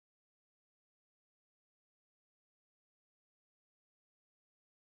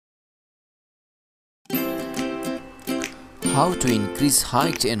How to increase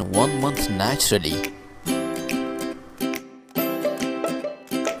height in 1 month naturally.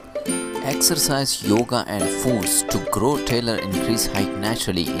 Exercise, yoga and foods to grow tail or increase height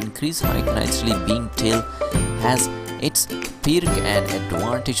naturally. Increase height naturally being tail has its perk and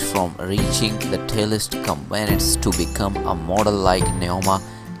advantage from reaching the tailist commandments to become a model like Naomi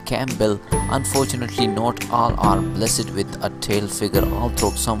Campbell. Unfortunately, not all are blessed with a tail figure,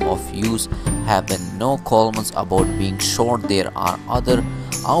 although some of you have been no qualms about being short. There are other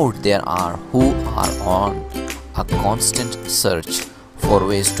out there who are on a constant search for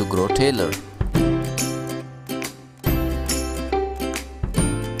ways to grow tail.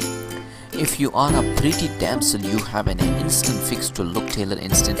 If you are a pretty damsel, you have an instant fix to look tailor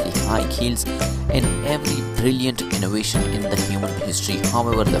instantly. High heels in every brilliant innovation in the human history.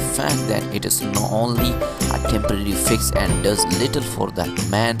 However, the fact that it is not only a temporary fix and does little for the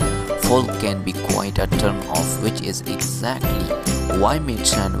man folk can be quite a turn off, which is exactly why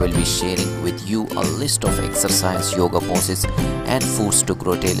Chan will be sharing with you a list of exercise, yoga poses and foods to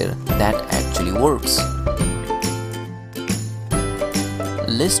grow tailor that actually works.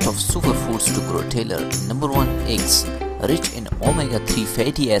 List of superfoods to grow tailor. Number 1. Eggs. Rich in omega-3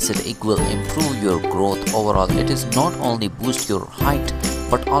 fatty acid, egg will improve your growth overall. It is not only boost your height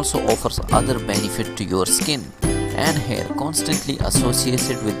but also offers other benefit to your skin and hair, constantly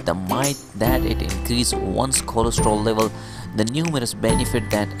associated with the myth that it increases one's cholesterol level. The numerous benefits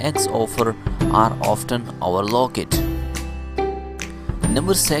that eggs offer are often overlooked.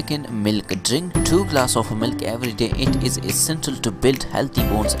 Number 2. Milk. Drink 2 glasses of milk every day. It is essential to build healthy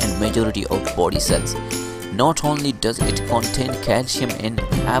bones and majority of body cells. Not only does it contain calcium in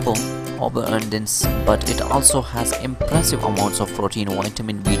abundance, but it also has impressive amounts of protein,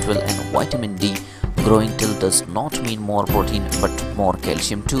 vitamin B12 and vitamin D. Growing tail does not mean more protein but more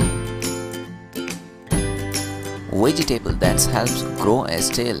calcium too. Vegetable that helps grow a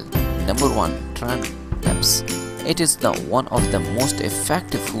tail. Number 1. Turnips. It is the one of the most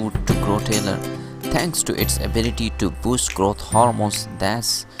effective food to grow tail thanks to its ability to boost growth hormones.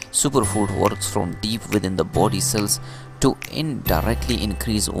 Thus, superfood works from deep within the body cells to indirectly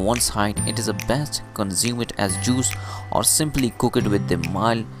increase one's height. It is best consumed as juice or simply cooked with the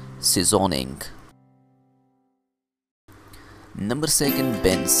mild seasoning. Number 2.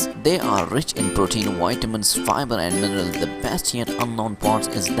 Beans. They are rich in protein, vitamins, fiber and minerals. The best yet unknown part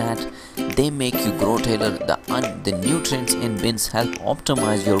is that they make you grow tailor. The nutrients in beans help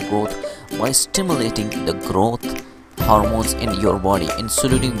optimize your growth by stimulating the growth hormones in your body,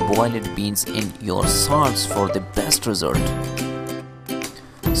 including boiled beans in your salts for the best result.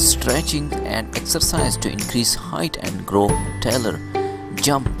 Stretching and exercise to increase height and grow tailor.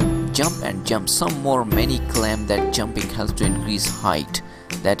 Jump and jump some more. Many claim that jumping helps to increase height.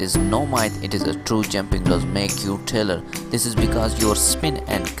 That is no myth, it is a true. Jumping does make you tailor. This is because your spin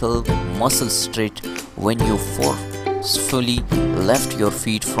and curve muscles straight when you forcefully lift your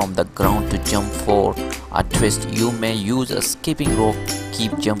feet from the ground to jump for a twist. You may use a skipping rope.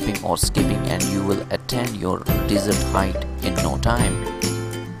 Keep jumping or skipping and you will attain your desired height in no time.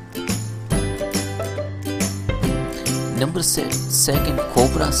 Number 2.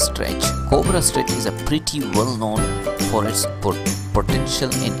 Cobra stretch. Cobra stretch is a pretty well known for its potential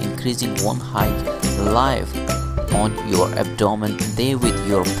in increasing one height. Live on your abdomen, they with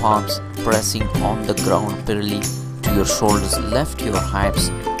your palms pressing on the ground parallel to your shoulders. Lift your hips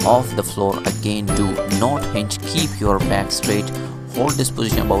off the floor. Again, do not hinge. Keep your back straight. Hold this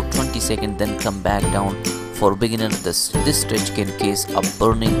position about 20 seconds, then come back down. For beginners, this stretch can cause a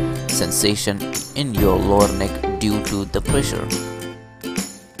burning sensation in your lower neck due to the pressure.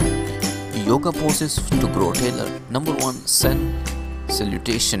 Yoga poses to grow tailor. Number 1. Sun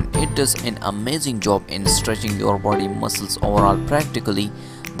salutation. It does an amazing job in stretching your body muscles overall, practically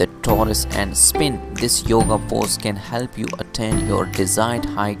the torus and spine. This yoga pose can help you attain your desired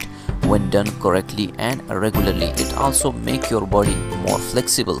height when done correctly and regularly. It also makes your body more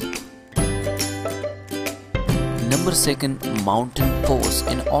flexible. Number 2. Mountain pose.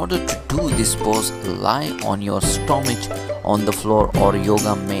 In order to do this pose, lie on your stomach on the floor or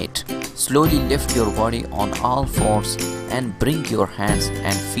yoga mat. Slowly lift your body on all fours and bring your hands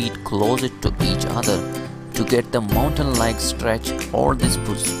and feet closer to each other to get the mountain-like stretch. Hold this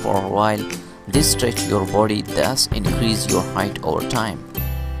pose for a while. This stretch your body, thus increase your height over time.